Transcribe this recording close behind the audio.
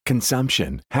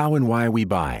Consumption, How and Why We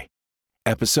Buy.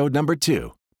 Episode number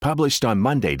 2, published on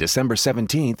Monday, December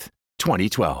 17th,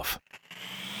 2012.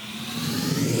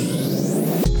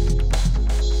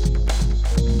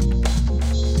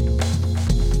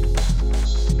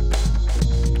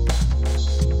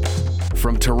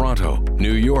 From Toronto,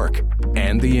 New York,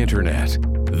 and the Internet,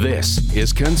 this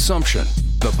is Consumption,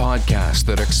 the podcast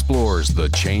that explores the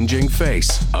changing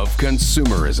face of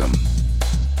consumerism.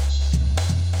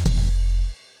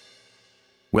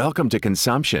 Welcome to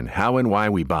Consumption, How and Why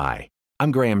We Buy.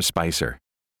 I'm Graham Spicer.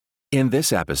 In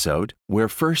this episode, we're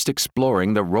first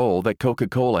exploring the role that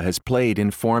Coca-Cola has played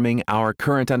in forming our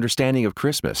current understanding of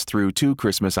Christmas through two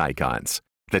Christmas icons,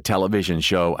 the television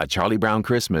show A Charlie Brown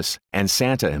Christmas and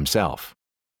Santa himself.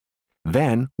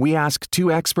 Then, we ask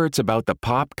two experts about the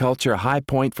pop culture high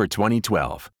point for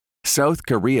 2012, South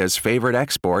Korea's favorite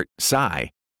export, Psy,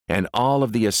 and all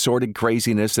of the assorted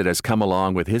craziness that has come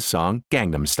along with his song,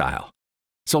 Gangnam Style.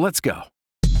 So let's go.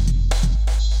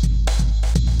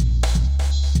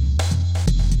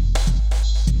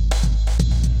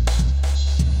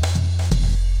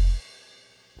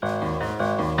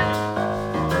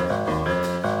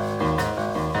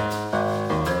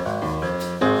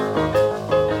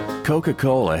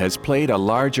 Coca-Cola has played a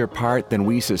larger part than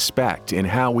we suspect in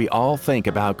how we all think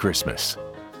about Christmas.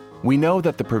 We know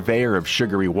that the purveyor of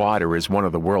sugary water is one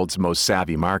of the world's most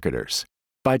savvy marketers.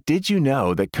 But did you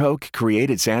know that Coke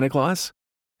created Santa Claus?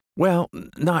 Well,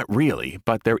 not really,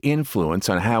 but their influence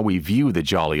on how we view the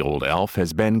jolly old elf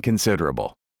has been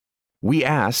considerable. We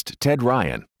asked Ted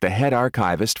Ryan, the head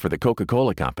archivist for the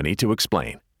Coca-Cola Company, to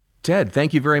explain. Ted,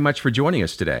 thank you very much for joining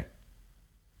us today.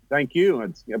 Thank you.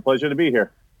 It's a pleasure to be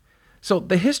here. So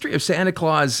the history of Santa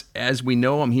Claus, as we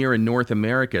know him here in North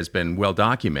America, has been well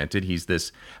documented. He's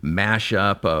this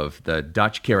mashup of the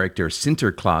Dutch character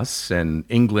Sinterklaas and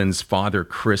England's Father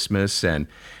Christmas, and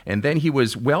then he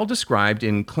was well described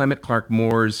in Clement Clarke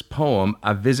Moore's poem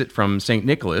A Visit from St.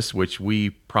 Nicholas, which we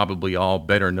probably all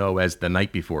better know as The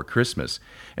Night Before Christmas.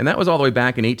 And that was all the way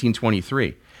back in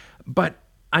 1823. But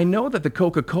I know that the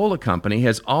Coca-Cola Company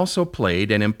has also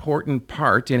played an important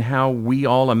part in how we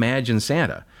all imagine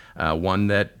Santa. One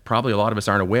that probably a lot of us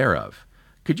aren't aware of.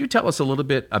 Could you tell us a little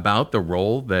bit about the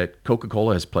role that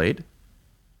Coca-Cola has played?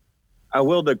 I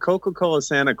will. The Coca-Cola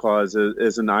Santa Claus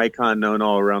is an icon known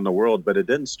all around the world, but it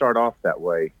didn't start off that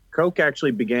way. Coke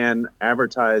actually began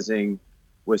advertising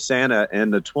with Santa in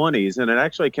the 20s, and it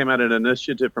actually came out of an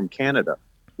initiative from Canada.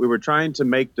 We were trying to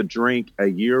make the drink a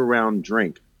year-round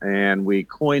drink, and we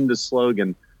coined the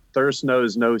slogan, "Thirst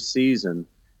knows no season."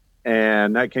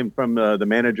 And that came from the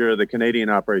manager of the Canadian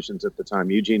operations at the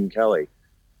time, Eugene Kelly.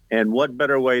 And what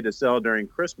better way to sell during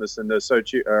Christmas than to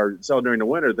sell during the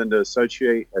winter than to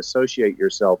associate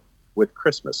yourself with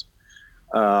Christmas?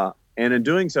 And in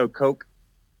doing so, Coke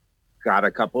got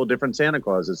a couple of different Santa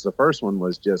Clauses. The first one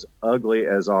was just ugly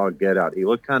as all get out. He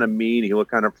looked kind of mean. He looked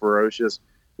kind of ferocious.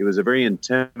 He was a very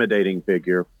intimidating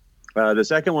figure. The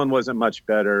second one wasn't much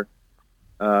better.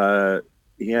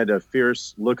 He had a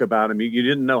fierce look about him. You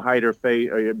didn't know height or face.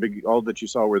 All that you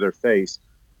saw were their face.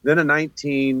 Then in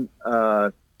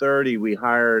 1930, we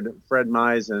hired Fred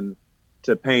Misen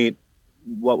to paint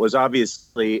what was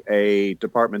obviously a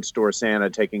department store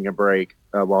Santa taking a break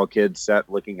while kids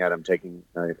sat looking at him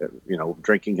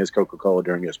drinking his Coca-Cola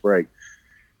during his break.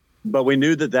 But we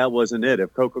knew that wasn't it.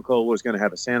 If Coca-Cola was going to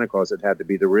have a Santa Claus, it had to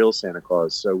be the real Santa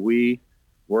Claus. So we,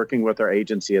 working with our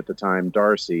agency at the time,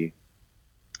 Darcy,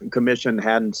 commissioned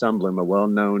Haddon Sundblom, a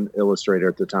well-known illustrator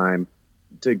at the time,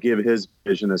 to give his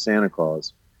vision of Santa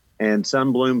Claus. And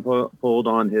Sundblom pulled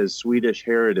on his Swedish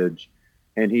heritage,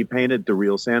 and he painted the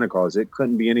real Santa Claus. It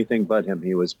couldn't be anything but him.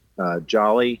 He was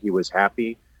jolly. He was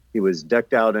happy. He was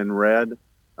decked out in red.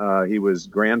 He was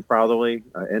grandfatherly.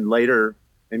 In later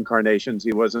incarnations,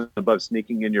 he wasn't above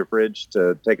sneaking in your fridge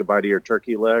to take a bite of your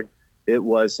turkey leg. It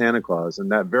was Santa Claus.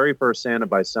 And that very first Santa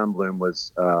by Sundblom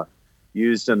was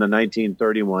used in the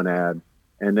 1931 ad.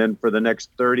 And then for the next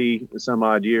 30 some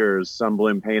odd years,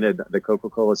 Sundblom painted the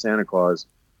Coca-Cola Santa Claus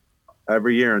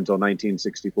every year until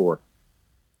 1964.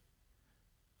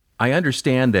 I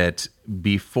understand that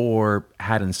before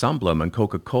Haddon Sundblom and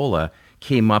Coca-Cola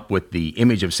came up with the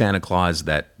image of Santa Claus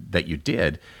that you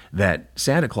did, that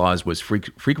Santa Claus was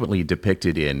frequently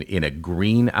depicted in a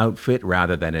green outfit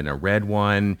rather than in a red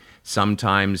one.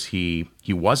 Sometimes he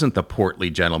wasn't the portly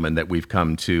gentleman that we've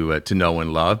come to know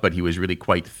and love, but he was really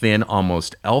quite thin,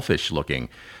 almost elfish looking.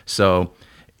 So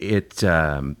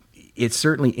it's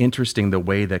certainly interesting the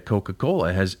way that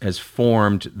Coca-Cola has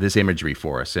formed this imagery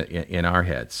for us in our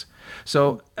heads.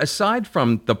 So aside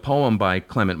from the poem by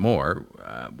Clement Moore,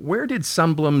 where did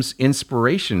Sundblom's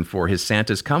inspiration for his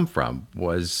Santas come from?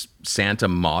 Was Santa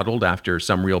modeled after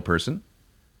some real person?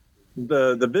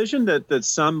 The vision that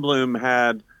Sundblom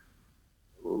had,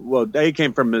 well, A,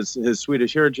 came from his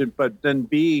Swedish heritage, but then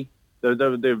B,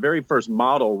 the very first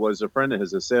model was a friend of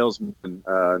his, a salesman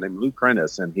named Lou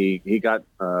Krennis, and he got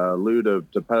Lou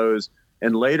to pose.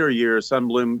 In later years,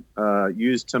 Sundblom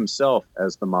used himself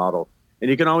as the model. And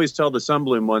you can always tell the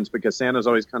Sundblom ones because Santa's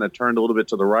always kind of turned a little bit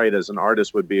to the right, as an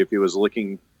artist would be if he was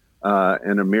looking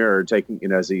in a mirror, taking,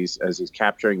 as he's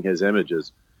capturing his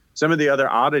images. Some of the other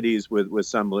oddities with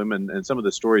Sundblom, and some of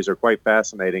the stories are quite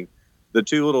fascinating. The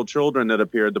two little children that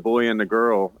appeared, the boy and the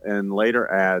girl, in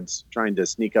later ads trying to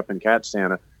sneak up and catch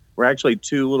Santa, were actually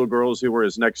two little girls who were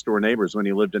his next door neighbors when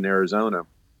he lived in Arizona.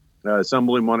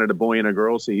 Sundblom wanted a boy and a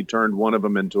girl, so he turned one of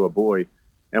them into a boy.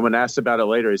 And when asked about it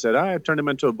later, he said, I turned him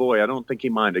into a boy. I don't think he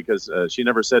minded because she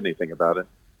never said anything about it.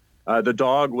 The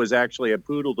dog was actually a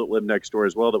poodle that lived next door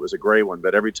as well that was a gray one.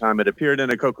 But every time it appeared in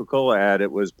a Coca-Cola ad,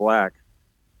 it was black.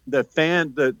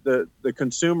 The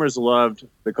consumers loved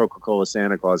the Coca-Cola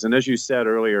Santa Claus. And as you said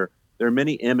earlier, there are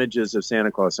many images of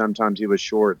Santa Claus. Sometimes he was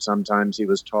short. Sometimes he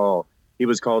was tall. He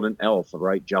was called an elf,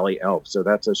 right? Jolly elf. So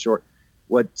that's a short.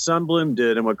 What Sundblom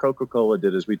did and what Coca-Cola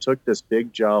did is we took this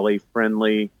big, jolly,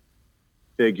 friendly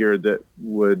figure that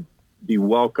would be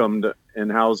welcomed in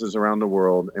houses around the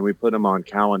world, and we put him on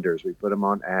calendars. We put him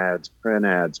on ads, print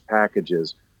ads,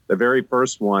 packages. The very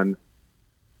first one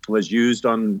was used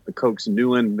on the Coke's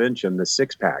new invention, the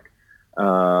six-pack,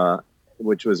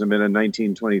 which was invented in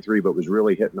 1923, but was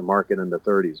really hitting the market in the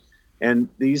 30s. And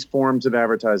these forms of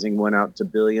advertising went out to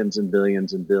billions and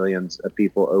billions and billions of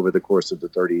people over the course of the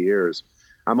 30 years.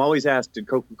 I'm always asked, did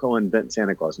Coca-Cola invent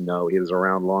Santa Claus? No, he was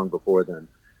around long before then.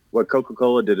 What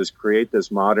Coca-Cola did is create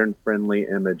this modern, friendly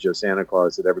image of Santa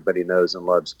Claus that everybody knows and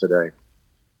loves today.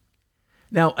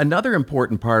 Now, another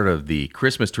important part of the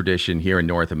Christmas tradition here in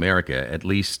North America, at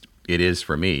least it is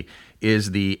for me,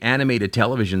 is the animated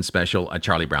television special A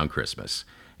Charlie Brown Christmas.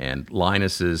 And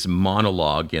Linus's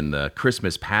monologue in the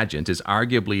Christmas pageant is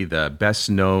arguably the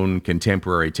best-known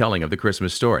contemporary telling of the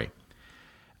Christmas story.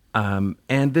 And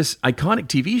this iconic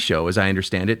TV show, as I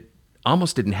understand it,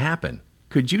 almost didn't happen.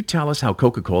 Could you tell us how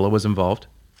Coca-Cola was involved?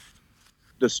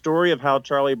 The story of how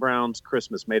Charlie Brown's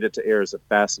Christmas made it to air is a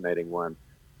fascinating one.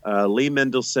 Lee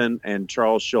Mendelson and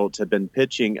Charles Schultz had been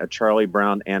pitching a Charlie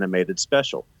Brown animated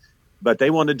special, but they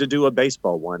wanted to do a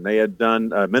baseball one. They had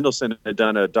done, Mendelson had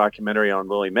done a documentary on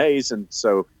Willie Mays, and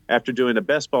so after doing the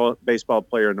best baseball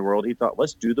player in the world, he thought,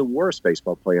 let's do the worst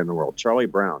baseball player in the world, Charlie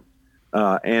Brown.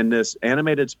 And this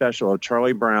animated special of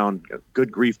Charlie Brown,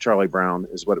 Good Grief Charlie Brown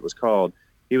is what it was called.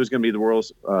 He was going to be the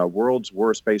world's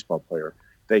worst baseball player.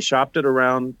 They shopped it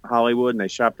around Hollywood, and they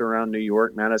shopped it around New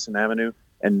York, Madison Avenue,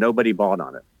 and nobody bought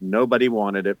on it. Nobody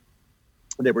wanted it.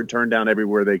 They were turned down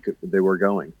everywhere they were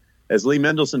going. As Lee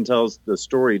Mendelson tells the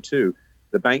story too,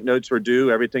 the banknotes were due,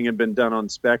 everything had been done on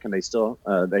spec, and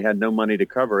they had no money to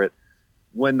cover it.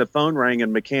 When the phone rang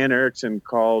and McCann Erickson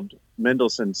called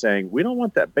Mendelson saying, we don't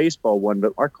want that baseball one,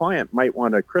 but our client might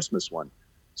want a Christmas one.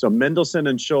 So Mendelson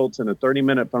and Schultz, in a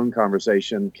 30-minute phone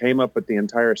conversation, came up with the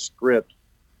entire script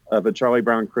of A Charlie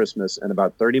Brown Christmas in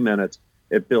about 30 minutes.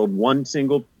 It filled one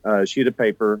single sheet of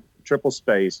paper,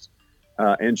 triple-spaced,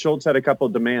 and Schultz had a couple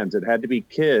of demands. It had to be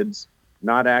kids,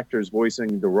 not actors,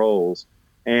 voicing the roles,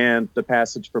 and the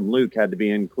passage from Luke had to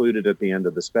be included at the end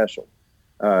of the special.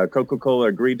 Coca-Cola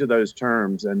agreed to those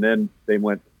terms, and then they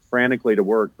went frantically to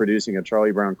work producing A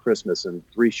Charlie Brown Christmas in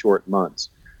 3 short months.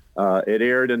 It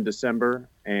aired in December,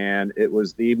 and it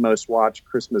was the most watched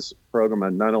Christmas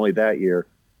program, not only that year,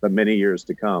 but many years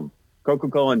to come.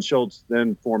 Coca-Cola and Schultz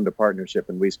then formed a partnership,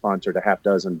 and we sponsored a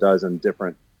dozen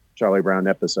different Charlie Brown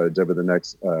episodes over the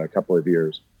next couple of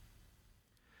years.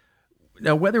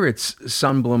 Now, whether it's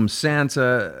Sundblom's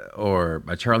Santa or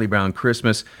A Charlie Brown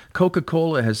Christmas,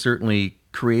 Coca-Cola has certainly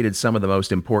created some of the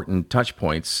most important touch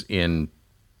points in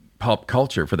pop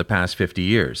culture for the past 50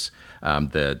 years.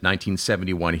 The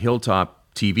 1971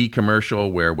 Hilltop TV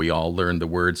commercial where we all learned the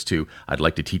words to I'd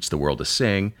Like to Teach the World to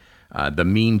Sing, the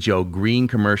Mean Joe Green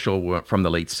commercial from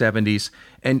the late 70s,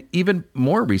 and even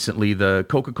more recently, the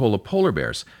Coca-Cola Polar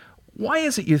Bears. Why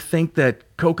is it you think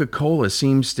that Coca-Cola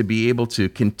seems to be able to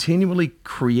continually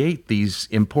create these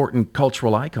important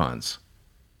cultural icons?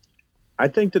 I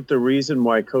think that the reason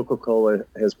why Coca-Cola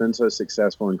has been so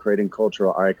successful in creating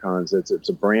cultural icons is it's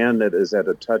a brand that is at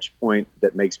a touch point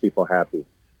that makes people happy.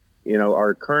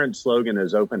 our current slogan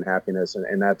is open happiness,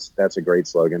 and that's a great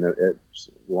slogan. It's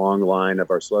a long line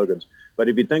of our slogans. But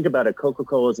if you think about it,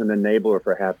 Coca-Cola is an enabler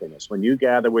for happiness. When you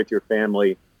gather with your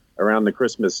family around the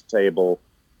Christmas table,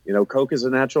 Coke is a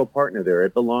natural partner there.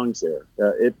 It belongs there.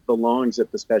 It belongs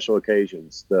at the special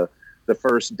occasions, the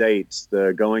first dates,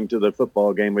 the going to the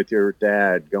football game with your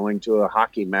dad, going to a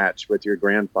hockey match with your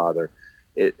grandfather.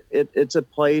 It's a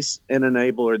place, an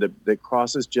enabler that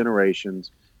crosses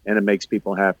generations, and it makes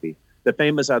people happy. The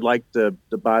famous "I'd like to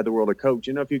buy the world of Coke."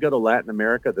 If you go to Latin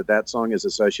America, that song is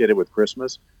associated with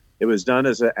Christmas. It was done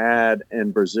as an ad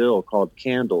in Brazil called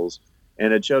Candles,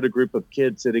 and it showed a group of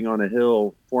kids sitting on a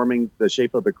hill forming the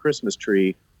shape of a Christmas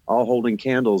tree, all holding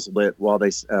candles lit while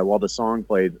the song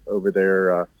played over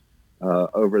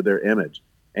their image.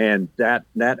 And that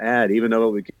ad, even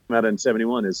though it came out in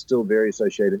 1971, is still very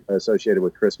associated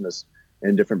with Christmas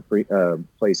in different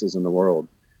places in the world.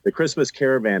 The Christmas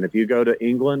caravan, if you go to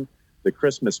England, the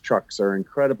Christmas trucks are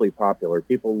incredibly popular.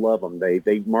 People love them.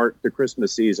 They mark the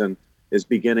Christmas season is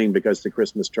beginning because the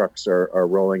Christmas trucks are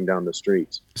rolling down the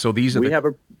streets. So these are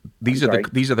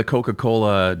the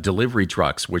Coca-Cola delivery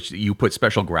trucks, which you put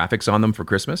special graphics on them for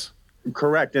Christmas?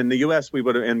 Correct. In the U.S.,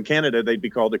 in Canada, they'd be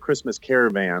called the Christmas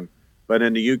caravan. But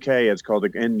in the U.K., it's called,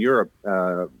 in Europe,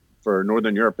 for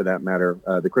Northern Europe for that matter,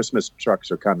 the Christmas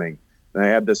trucks are coming. And I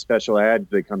have this special ad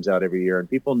that comes out every year, and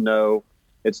people know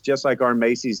it's just like our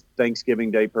Macy's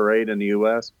Thanksgiving Day Parade in the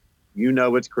U.S.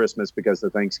 It's Christmas because the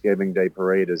Thanksgiving Day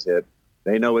Parade is hit.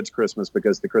 They know it's Christmas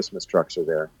because the Christmas trucks are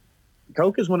there.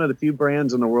 Coke is one of the few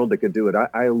brands in the world that could do it.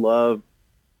 I love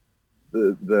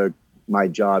my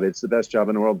job. It's the best job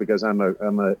in the world because I'm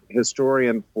a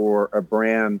historian for a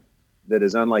brand that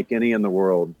is unlike any in the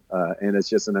world, and it's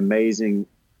just an amazing.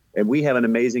 And we have an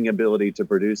amazing ability to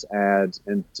produce ads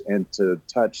and to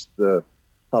touch the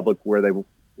public where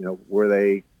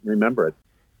they remember it.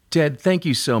 Ted, thank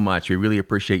you so much. We really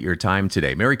appreciate your time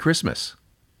today. Merry Christmas.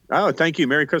 Oh, thank you.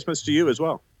 Merry Christmas to you as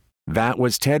well. That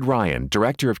was Ted Ryan,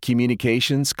 Director of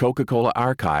Communications, Coca-Cola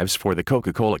Archives for the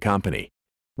Coca-Cola Company.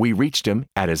 We reached him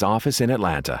at his office in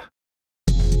Atlanta.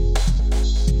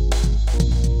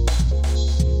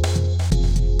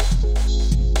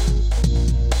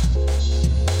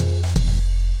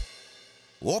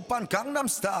 Oppan Gangnam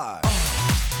Style.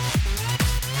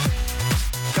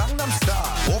 Gangnam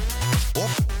Style.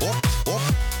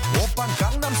 Oppan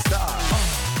Gangnam Style.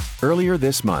 Earlier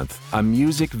this month, a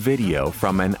music video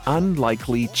from an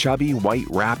unlikely chubby white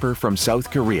rapper from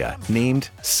South Korea named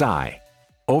Psy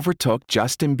overtook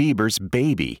Justin Bieber's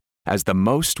Baby as the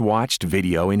most watched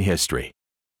video in history.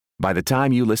 By the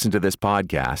time you listen to this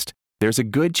podcast, there's a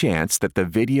good chance that the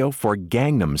video for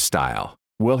Gangnam Style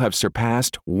will have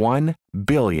surpassed 1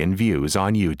 billion views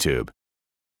on YouTube.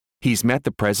 He's met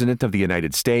the President of the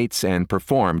United States and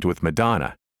performed with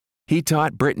Madonna. He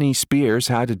taught Britney Spears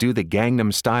how to do the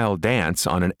Gangnam Style dance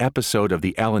on an episode of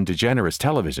the Ellen DeGeneres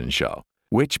television show,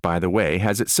 which, by the way,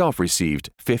 has itself received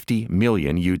 50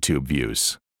 million YouTube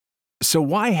views. So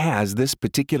why has this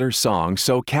particular song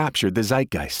so captured the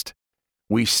zeitgeist?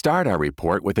 We start our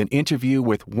report with an interview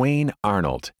with Wayne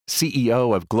Arnold,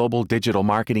 CEO of global digital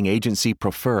marketing agency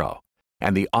Profero,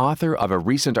 and the author of a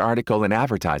recent article in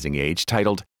Advertising Age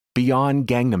titled Beyond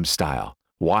Gangnam Style: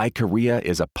 Why Korea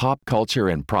is a Pop Culture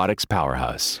and Products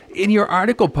Powerhouse. In your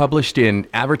article published in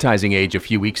Advertising Age a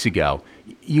few weeks ago,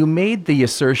 you made the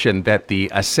assertion that the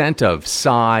ascent of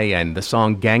Psy and the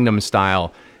song Gangnam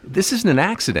Style, this isn't an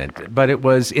accident, but it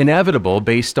was inevitable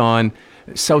based on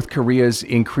South Korea's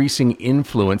increasing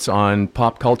influence on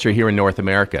pop culture here in North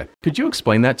America. Could you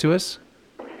explain that to us?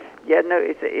 Yeah, no,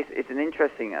 it's an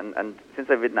interesting, and since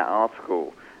I've written that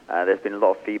article, there's been a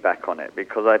lot of feedback on it,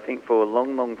 because I think for a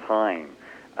long, long time,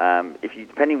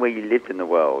 depending where you lived in the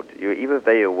world, you're either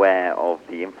very aware of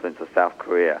the influence of South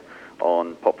Korea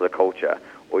on popular culture,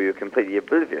 or you're completely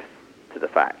oblivious to the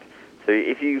fact. So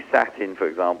if you sat in, for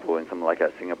example, in something like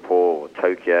Singapore or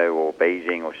Tokyo or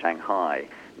Beijing or Shanghai,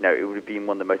 it would have been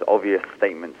one of the most obvious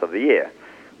statements of the year.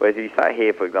 Whereas if you sat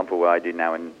here, for example, where I do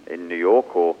now in New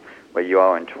York, or where you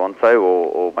are in Toronto,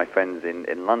 or my friends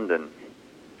in London,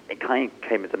 it kind of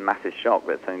came as a massive shock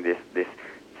that suddenly this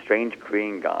strange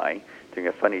Korean guy doing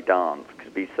a funny dance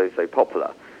could be so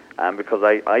popular. Because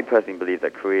I personally believe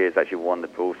that Korea is actually one of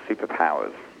the real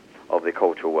superpowers of the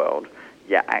cultural world.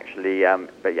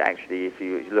 If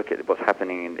you look at what's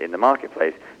happening in the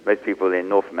marketplace, most people in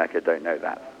North America don't know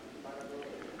that.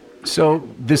 So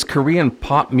this Korean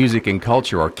pop music and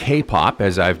culture, or K-pop,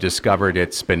 as I've discovered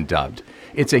it's been dubbed,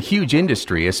 it's a huge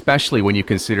industry, especially when you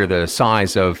consider the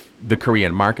size of the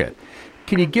Korean market.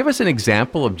 Can you give us an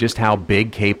example of just how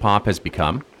big K-pop has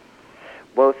become?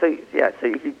 Well, so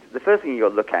the first thing you got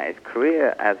to look at is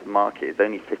Korea as a market is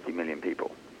only 50 million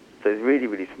people, so it's really,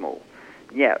 really small.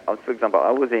 Yeah, for example,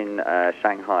 I was in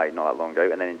Shanghai not that long ago,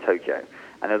 and then in Tokyo,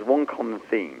 and there's one common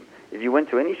theme. If you went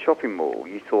to any shopping mall,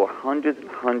 you saw hundreds and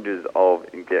hundreds of,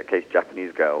 in that case,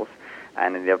 Japanese girls,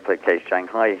 and in the other case,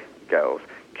 Shanghai girls,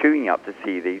 queuing up to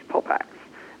see these pop acts.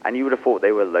 And you would have thought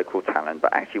they were local talent,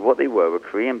 but actually what they were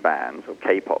Korean bands or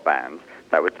K-pop bands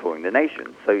that were touring the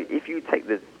nation. So if you take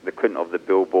the equivalent of the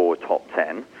Billboard Top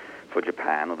 10 for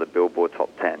Japan or the Billboard Top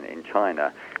 10 in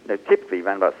China, typically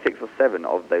around about 6 or 7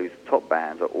 of those top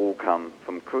bands are all come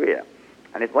from Korea.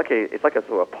 And it's like a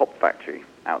sort of pop factory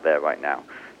out there right now.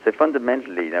 So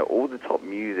fundamentally, all the top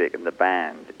music and the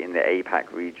bands in the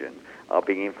APAC region are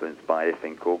being influenced by this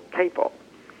thing called K-pop.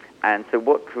 And so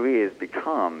what Korea has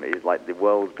become is like the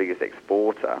world's biggest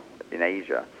exporter in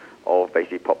Asia of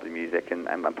basically popular music and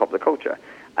popular culture.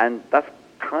 And that's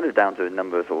kind of down to a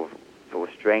number of sort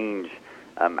of strange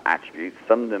attributes,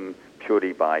 some of them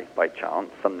purely by chance,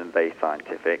 some of them very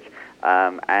scientific,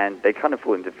 and they kind of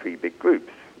fall into 3 big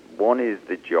groups. One is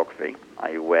the geography,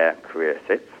 i.e. where Korea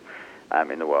sits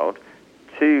in the world.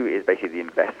 2 is basically the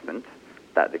investment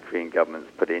that the Korean government's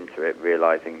put into it,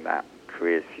 realizing that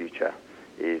Korea's future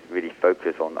is really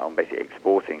focused on basically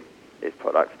exporting its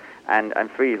products. And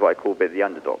 3 is what I call a bit the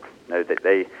underdog.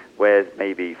 Whereas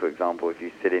maybe, for example, if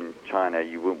you sit in China,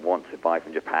 you wouldn't want to buy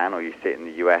from Japan, or you sit in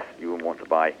the US, you wouldn't want to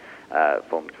buy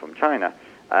from China.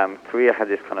 Korea has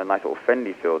this kind of nice sort of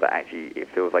friendly feel that actually it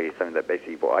feels like it's something that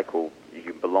basically what I call you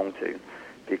can belong to,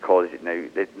 because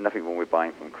there's nothing wrong with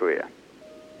buying from Korea.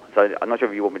 So I'm not sure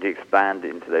if you want me to expand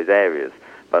into those areas,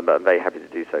 but I'm very happy to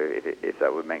do so if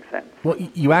that would make sense. Well,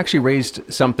 you actually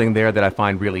raised something there that I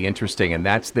find really interesting, and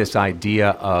that's this idea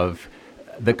of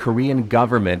the Korean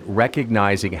government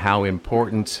recognizing how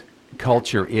important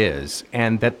culture is,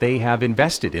 and that they have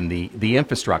invested in the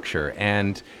infrastructure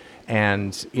and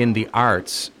in the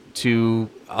arts to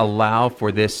allow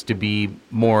for this to be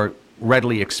more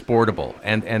readily exportable.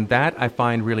 And that I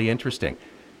find really interesting.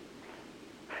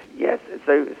 Yes,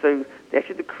 so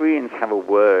actually the Koreans have a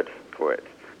word for it.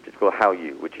 It's called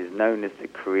Hallyu, which is known as the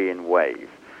Korean wave.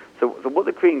 So what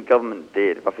the Korean government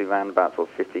did, roughly around about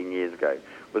 15 years ago,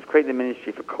 was create the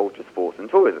Ministry for Culture, Sports and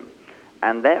Tourism.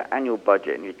 And their annual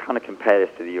budget, and you kind of compare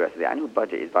this to the US, the annual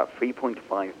budget is about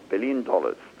 $3.5 billion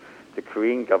the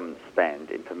Korean government spend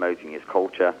in promoting its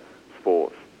culture,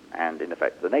 sports, and in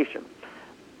effect the nation.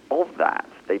 Of that,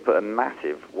 they put a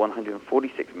massive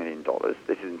 $146 million,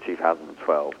 this is in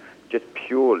 2012, just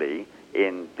purely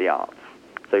in the arts.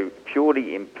 So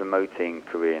purely in promoting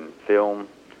Korean film,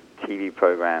 TV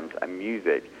programs, and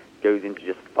music goes into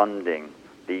just funding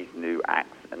these new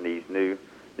acts and these new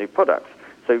products.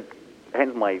 So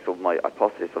hence my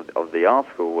hypothesis of the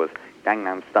article was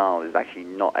Gangnam Style is actually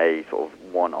not a sort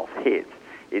of one-off hit.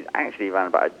 It's actually around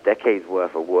about a decade's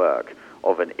worth of work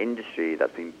of an industry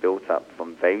that's been built up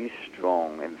from very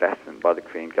strong investment by the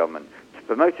Korean government to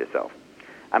promote itself.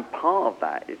 And part of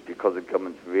that is because the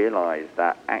government's realized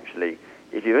that actually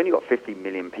if you've only got 50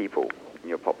 million people in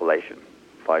your population,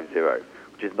 50,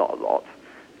 which is not a lot,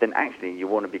 then actually you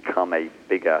want to become a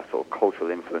bigger sort of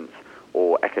cultural influence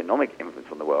or economic influence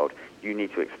on the world, you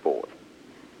need to export.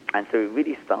 And so it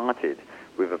really started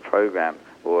with a program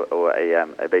or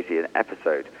basically an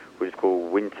episode which is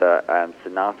called Winter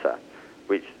Sonata,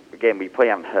 which again we probably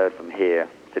haven't heard from here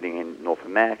sitting in North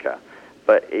America,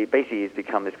 but it basically has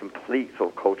become this complete sort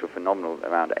of cultural phenomenon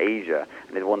around Asia,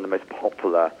 and it's one of the most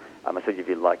popular, I suppose if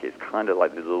you like, it's kind of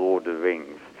like the Lord of the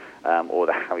Rings or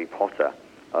the Harry Potter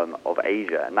of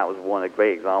Asia, and that was one of the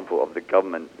great examples of the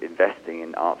government investing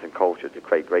in arts and culture to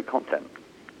create great content.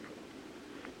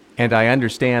 And I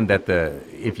understand that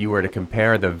if you were to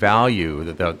compare the value,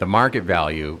 the market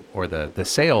value, or the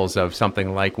sales of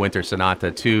something like Winter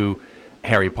Sonata to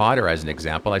Harry Potter, as an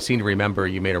example, I seem to remember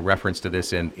you made a reference to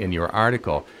this in your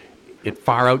article, it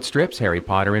far outstrips Harry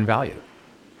Potter in value.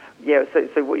 Yeah,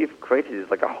 so what you've created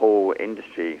is like a whole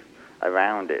industry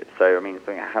around it. So, I mean,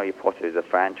 something like Harry Potter is a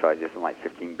franchise, it's like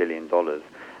 $15 billion.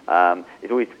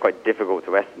 It's always quite difficult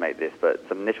to estimate this, but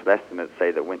some initial estimates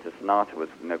say that Winter Sonata was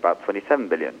about $27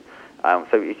 billion. So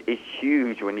it's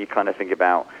huge when you kind of think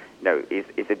about,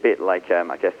 it's a bit like,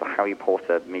 I guess, Harry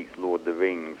Potter meets Lord of the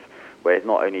Rings, where it's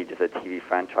not only just a TV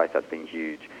franchise that's been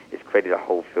huge, it's created a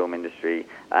whole film industry.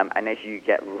 And as you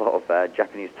get a lot of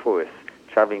Japanese tourists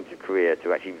traveling to Korea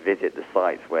to actually visit the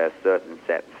sites where certain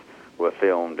sets were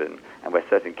filmed and where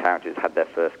certain characters had their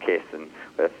first kiss and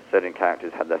where certain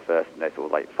characters had their first sort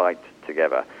of like fight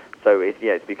together. So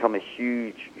it's become a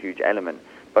huge element.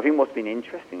 But I think what's been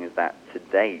interesting is that to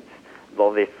date, a lot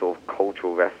of this sort of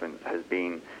cultural reference has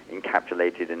been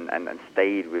encapsulated and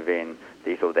stayed within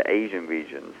the sort of the Asian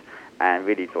regions. And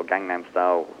really, sort of Gangnam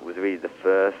Style was really the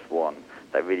first one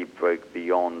that really broke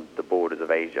beyond the borders of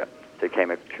Asia. So it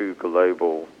became a true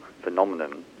global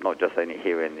phenomenon, not just only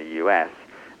here in the US,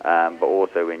 but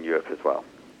also in Europe as well.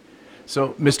 So,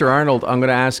 Mr. Arnold, I'm going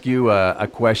to ask you a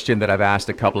question that I've asked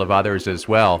a couple of others as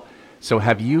well. So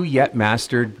have you yet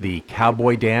mastered the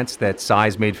cowboy dance that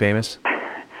Psy's made famous?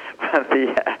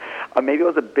 Maybe it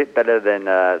was a bit better than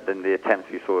the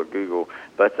attempts we saw at Google.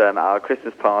 But our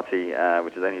Christmas party,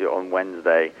 which is only on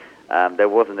Wednesday, there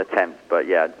was an attempt, but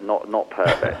yeah, not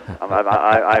perfect.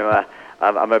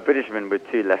 I'm a Britishman with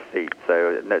two left feet,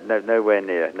 so nowhere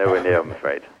near, I'm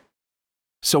afraid.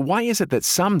 So why is it that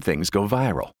some things go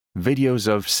viral? Videos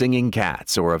of singing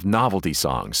cats or of novelty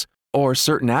songs or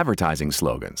certain advertising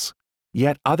slogans.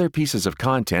 Yet other pieces of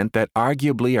content that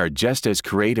arguably are just as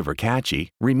creative or catchy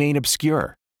remain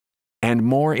obscure. And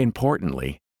more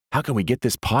importantly, how can we get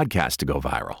this podcast to go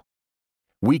viral?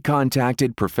 We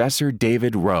contacted Professor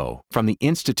David Rowe from the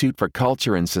Institute for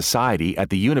Culture and Society at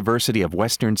the University of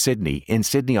Western Sydney in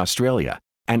Sydney, Australia,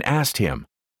 and asked him.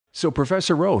 So,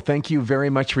 Professor Rowe, thank you very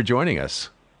much for joining us.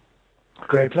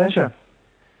 Great pleasure.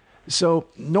 So,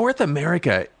 North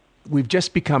America, we've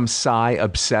just become Psy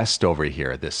obsessed over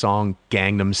here. The song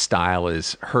Gangnam Style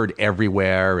is heard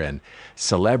everywhere, and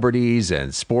celebrities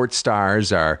and sports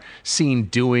stars are seen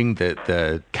doing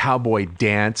the cowboy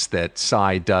dance that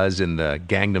Psy does in the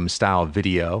Gangnam Style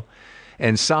video.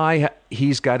 And Psy,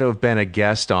 he's got to have been a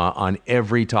guest on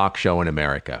every talk show in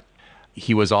America.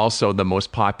 He was also the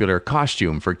most popular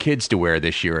costume for kids to wear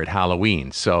this year at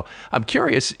Halloween. So I'm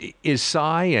curious, is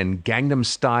Psy and Gangnam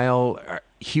Style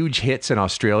huge hits in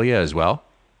Australia as well?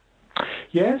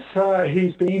 Yes,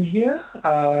 he's been here,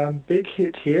 big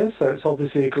hit here, so it's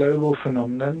obviously a global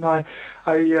phenomenon.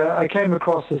 I came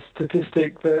across a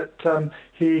statistic that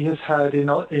he has had in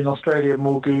Australia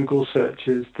more Google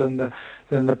searches than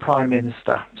the Prime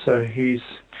Minister. So he's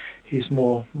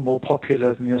more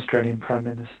popular than the Australian Prime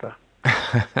Minister.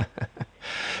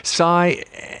 Psy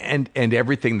and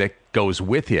everything that goes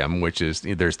with him, which is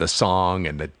there's the song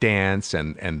and the dance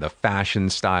and the fashion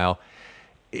style.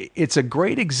 It's a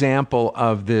great example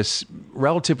of this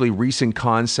relatively recent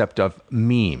concept of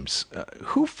memes.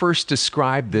 Who first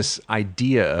described this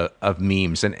idea of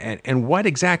memes, and what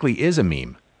exactly is a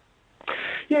meme?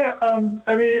 Yeah,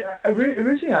 I mean,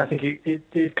 originally I think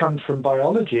it comes from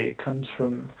biology. It comes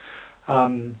from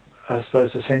I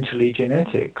suppose essentially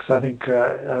genetics. I think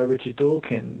Richard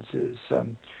Dawkins is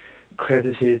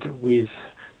credited with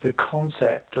the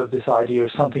concept of this idea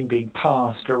of something being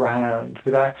passed around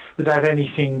without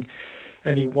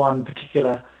any one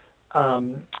particular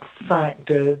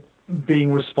factor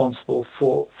being responsible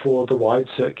for the wide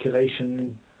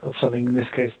circulation of something, in this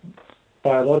case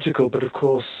biological, but of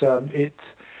course it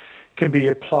can be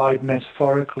applied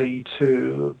metaphorically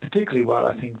to, particularly well,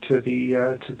 I think, to the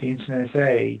internet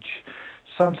age.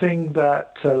 Something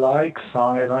that like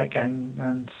Psy, like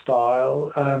Gangnam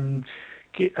Style,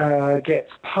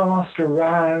 gets passed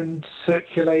around,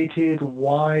 circulated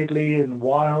widely and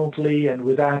wildly and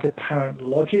without apparent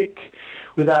logic,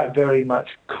 without very much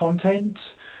content,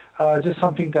 just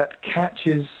something that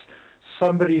catches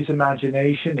somebody's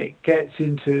imagination. It gets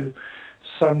into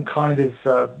some kind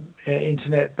of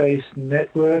internet-based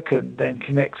network and then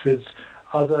connects with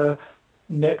other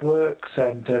networks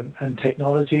and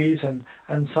technologies, and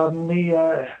suddenly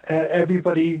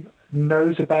everybody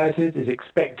knows about it, is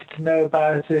expected to know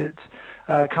about it,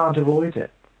 can't avoid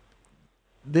it.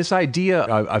 This idea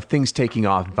of things taking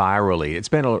off virally, it's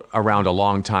been around a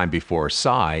long time before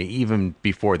Psy, even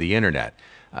before the internet.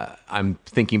 I'm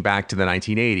thinking back to the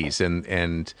 1980s,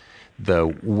 and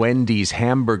the Wendy's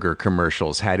hamburger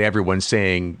commercials had everyone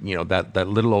saying, that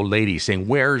little old lady saying,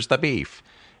 "Where's the beef?"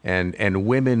 And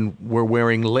women were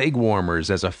wearing leg warmers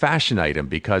as a fashion item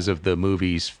because of the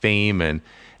movies Fame and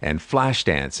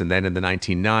Flashdance. And then in the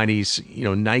 1990s,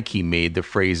 Nike made the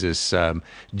phrases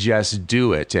 "just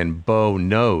do it" and "Bo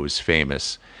knows"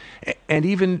 famous. And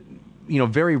even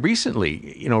very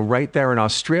recently, right there in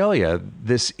Australia,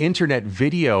 this internet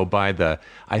video by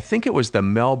I think it was the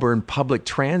Melbourne Public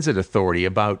Transit Authority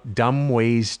about dumb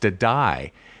ways to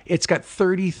die. It's got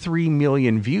 33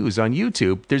 million views on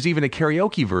YouTube. There's even a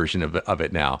karaoke version of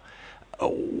it now.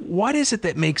 What is it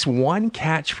that makes one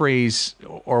catchphrase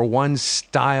or one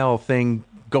style thing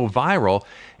go viral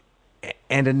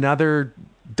and another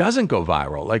doesn't go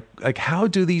viral? Like how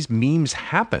do these memes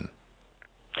happen?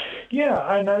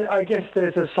 Yeah, and I guess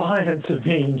there's a science of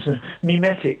memes,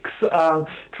 memetics,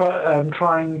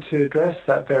 trying to address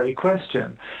that very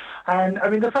question. And I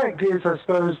mean, the fact is, I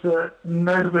suppose, that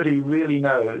nobody really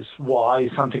knows why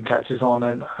something catches on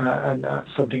and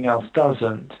something else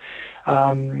doesn't.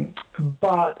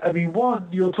 But I mean,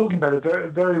 what you're talking about, a very,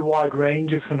 very wide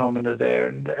range of phenomena there.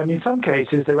 And I mean, in some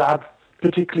cases, there are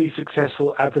particularly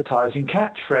successful advertising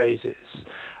catchphrases.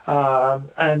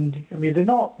 And I mean, they're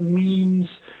not memes,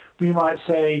 we might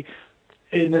say,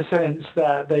 in the sense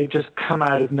that they've just come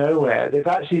out of nowhere. They've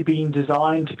actually been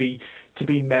designed to be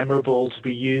memorable, to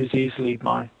be used easily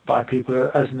by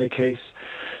people, as in the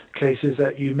cases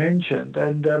that you mentioned.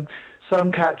 And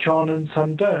some catch on and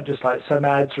some don't, just like some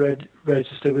ads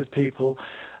register with people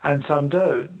and some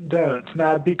don't.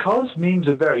 Now, because memes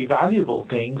are very valuable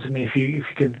things, I mean, if you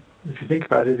think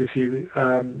about it, if you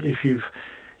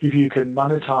can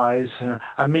monetize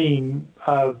a meme,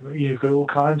 you've got all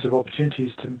kinds of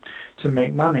opportunities to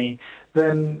make money.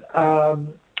 Then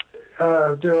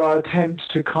there are attempts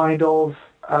to kind of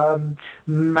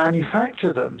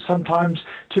manufacture them, sometimes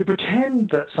to pretend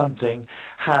that something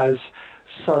has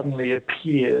suddenly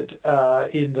appeared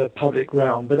in the public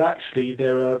realm, but actually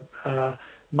there are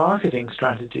marketing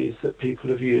strategies that people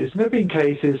have used. And there have been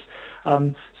cases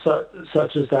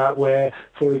such as that where,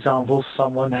 for example,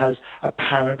 someone has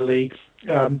apparently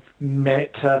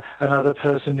met another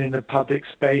person in a public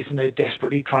space and they're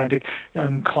desperately trying to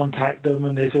contact them,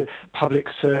 and there's a public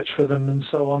search for them and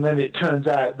so on. Then it turns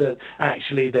out that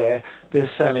actually they're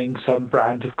selling some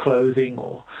brand of clothing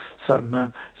or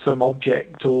some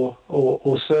object or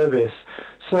service.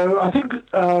 So I think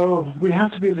we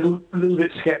have to be a little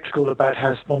bit skeptical about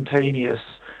how spontaneous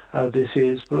this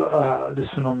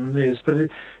phenomenon is, but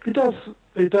it does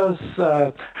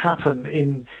happen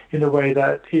in a way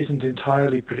that isn't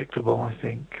entirely predictable, I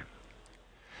think.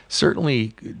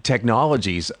 Certainly,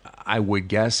 technologies, I would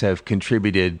guess, have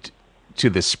contributed to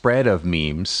the spread of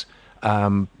memes.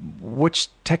 Which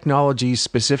technologies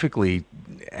specifically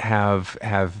have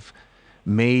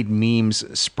made memes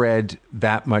spread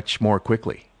that much more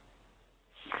quickly?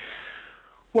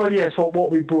 Well, yes,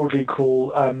 what we broadly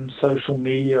call social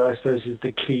media, I suppose, is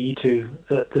the key to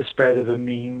the spread of a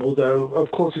meme, although, of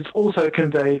course, it's also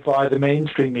conveyed via the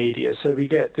mainstream media. So we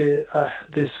get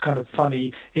this kind of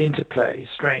funny interplay,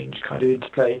 strange kind of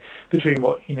interplay between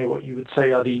what you would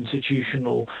say are the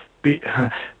institutional big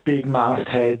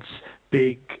mastheads,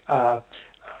 big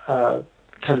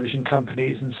television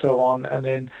companies and so on, and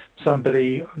then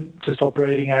somebody just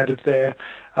operating out of their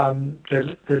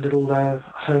little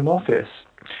home office.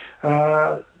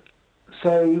 I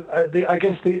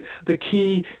guess the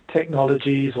key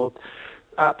technologies or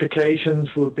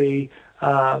applications will be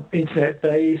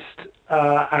internet-based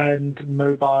and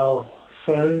mobile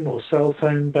phone or cell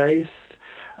phone-based.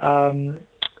 I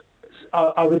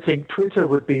would think Twitter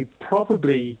would be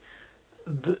probably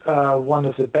one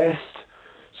of the best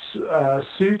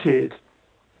suited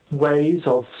ways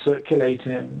of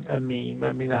circulating a meme.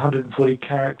 I mean, 140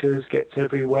 characters gets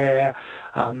everywhere,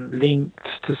 linked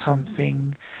to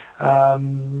something.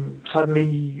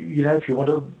 Suddenly, if you want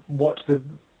to watch the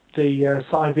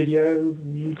side video,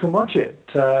 you can watch it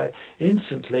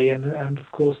instantly. And of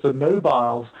course, the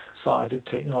mobile side of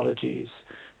technologies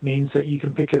means that you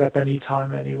can pick it up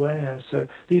anytime, anywhere. So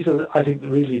these are, I think,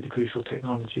 really the crucial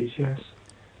technologies, yes.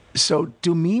 So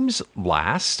do memes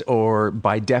last, or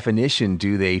by definition,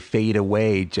 do they fade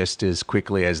away just as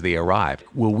quickly as they arrive?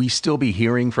 Will we still be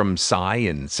hearing from Psy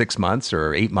in 6 months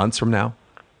or 8 months from now?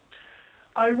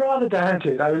 I rather doubt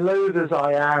it. I mean, loath as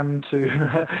I am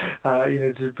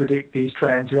to predict these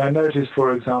trends. I noticed,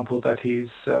 for example, that he's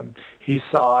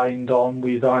signed on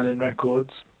with Island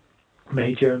Records,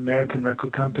 major American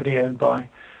record company owned by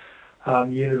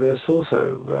Universal.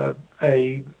 So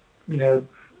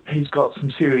he's got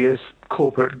some serious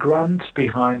corporate grunt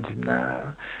behind him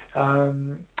now.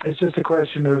 It's just a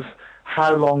question of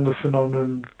how long the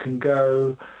phenomenon can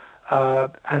go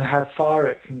and how far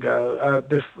it can go.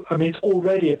 It's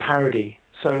already a parody,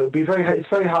 so it's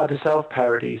very hard to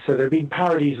self-parody. So there have been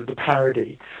parodies of the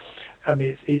parody. I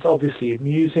mean, it's obviously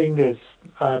amusing. There's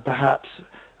perhaps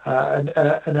an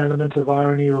element of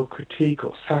irony or critique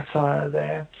or satire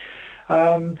there.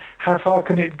 How far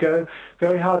can it go?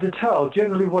 Very hard to tell.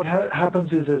 Generally what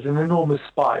happens is there's an enormous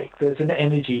spike. There's an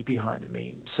energy behind a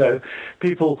meme. So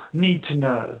people need to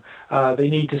know. They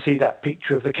need to see that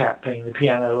picture of the cat playing the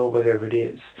piano or whatever it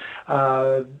is,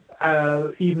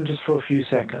 even just for a few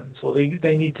seconds. Or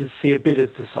they need to see a bit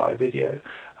of the side video.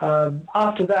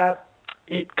 After that,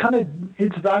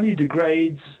 its value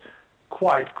degrades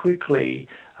quite quickly.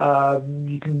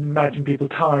 You can imagine people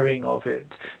tiring of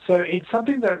it. So it's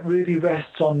something that really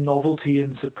rests on novelty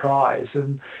and surprise,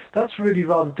 and that's really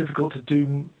rather difficult to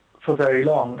do for very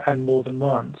long and more than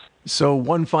once. So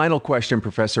one final question,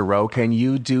 Professor Rowe. Can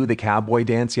you do the cowboy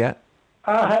dance yet?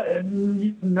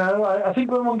 No, I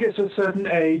think when one gets to a certain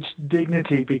age,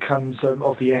 dignity becomes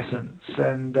of the essence.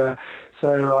 And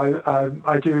so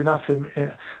I do enough,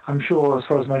 I'm sure, as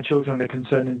far as my children are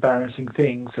concerned, embarrassing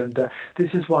things. And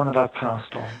this is one that I've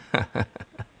passed on.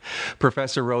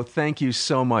 Professor Rowe, thank you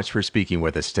so much for speaking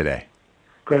with us today.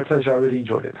 Great pleasure. I really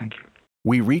enjoyed it. Thank you.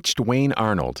 We reached Wayne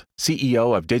Arnold,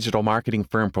 CEO of digital marketing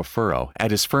firm Profero, at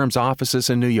his firm's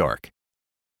offices in New York.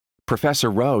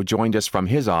 Professor Rowe joined us from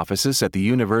his offices at the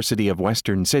University of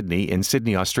Western Sydney in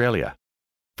Sydney, Australia.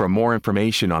 For more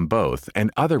information on both and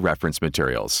other reference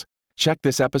materials, check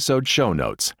this episode's show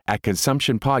notes at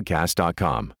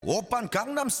consumptionpodcast.com. Oppan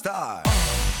Gangnam Style.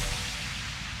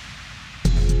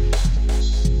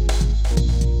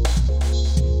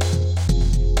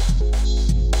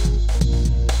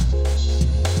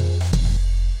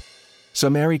 So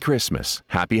Merry Christmas,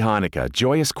 Happy Hanukkah,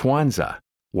 Joyous Kwanzaa.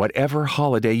 Whatever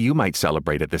holiday you might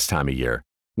celebrate at this time of year,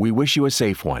 we wish you a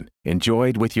safe one,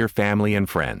 enjoyed with your family and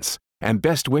friends, and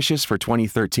best wishes for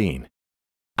 2013.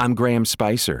 I'm Graham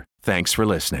Spicer. Thanks for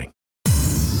listening.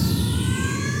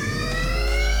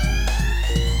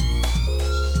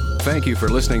 Thank you for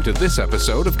listening to this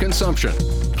episode of Consumption.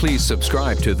 Please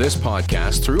subscribe to this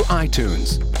podcast through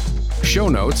iTunes. Show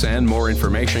notes and more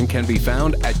information can be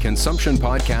found at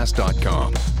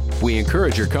consumptionpodcast.com. We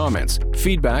encourage your comments,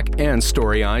 feedback, and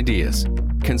story ideas.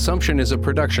 Consumption is a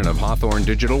production of Hawthorne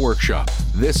Digital Workshop.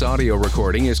 This audio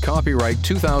recording is copyright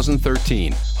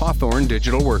 2013, Hawthorne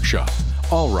Digital Workshop.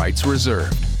 All rights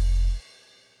reserved.